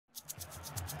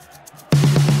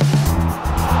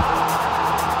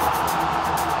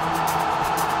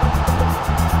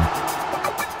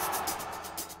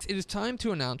it is time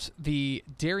to announce the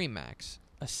Dairy Max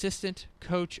Assistant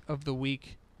Coach of the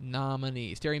Week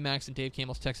nominees. Dairy Max and Dave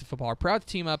Campbell's Texas Football are proud to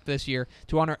team up this year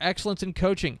to honor excellence in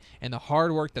coaching and the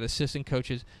hard work that assistant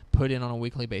coaches put in on a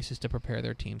weekly basis to prepare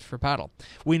their teams for battle.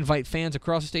 We invite fans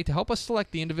across the state to help us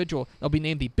select the individual that will be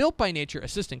named the Built by Nature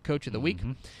Assistant Coach of the Week.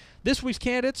 This week's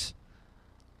candidates,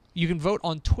 you can vote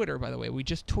on Twitter, by the way. We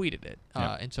just tweeted it.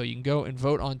 And so you can go and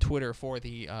vote on Twitter for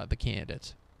the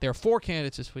candidates. There are 4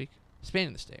 candidates this week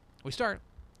spanning the state. We start.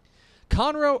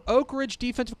 Conroe Oak Ridge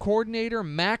defensive coordinator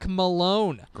Mac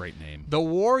Malone. Great name. The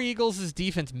War Eagles'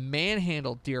 defense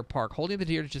manhandled Deer Park, holding the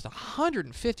Deer to just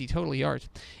 150 total yards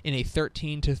in a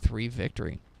 13-3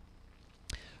 victory.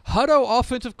 Hutto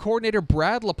offensive coordinator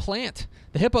Brad LaPlante.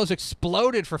 The Hippos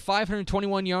exploded for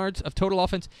 521 yards of total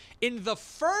offense in the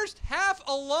first half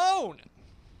alone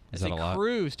as they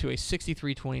cruised to a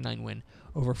 63-29 win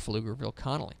over Pflugerville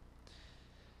Connolly.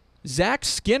 Zach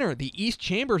Skinner, the East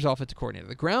Chambers offensive coordinator.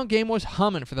 The ground game was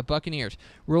humming for the Buccaneers,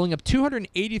 rolling up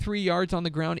 283 yards on the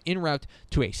ground en route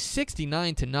to a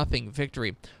 69-0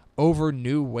 victory over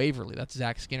New Waverly. That's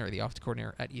Zach Skinner, the offensive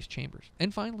coordinator at East Chambers.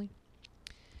 And finally,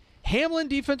 Hamlin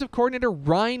defensive coordinator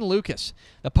Ryan Lucas.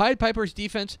 The Pied Pipers'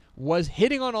 defense was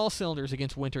hitting on all cylinders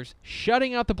against Winters,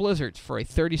 shutting out the Blizzards for a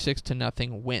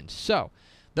 36-0 win. So,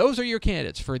 those are your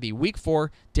candidates for the Week 4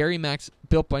 Dairy Max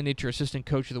Built by Nature Assistant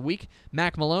Coach of the Week.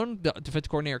 Mac Malone, the defensive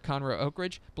coordinator Conroe Oak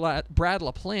Ridge. Brad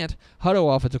LaPlante,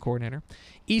 Hutto offensive coordinator.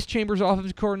 East Chambers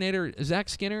offensive coordinator Zach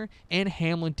Skinner. And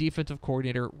Hamlin defensive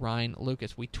coordinator Ryan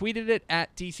Lucas. We tweeted it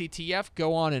at DCTF.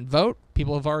 Go on and vote.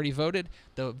 People have already voted.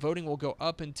 The voting will go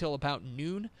up until about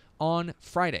noon on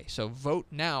Friday. So vote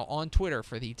now on Twitter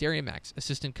for the Dairy Max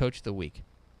Assistant Coach of the Week.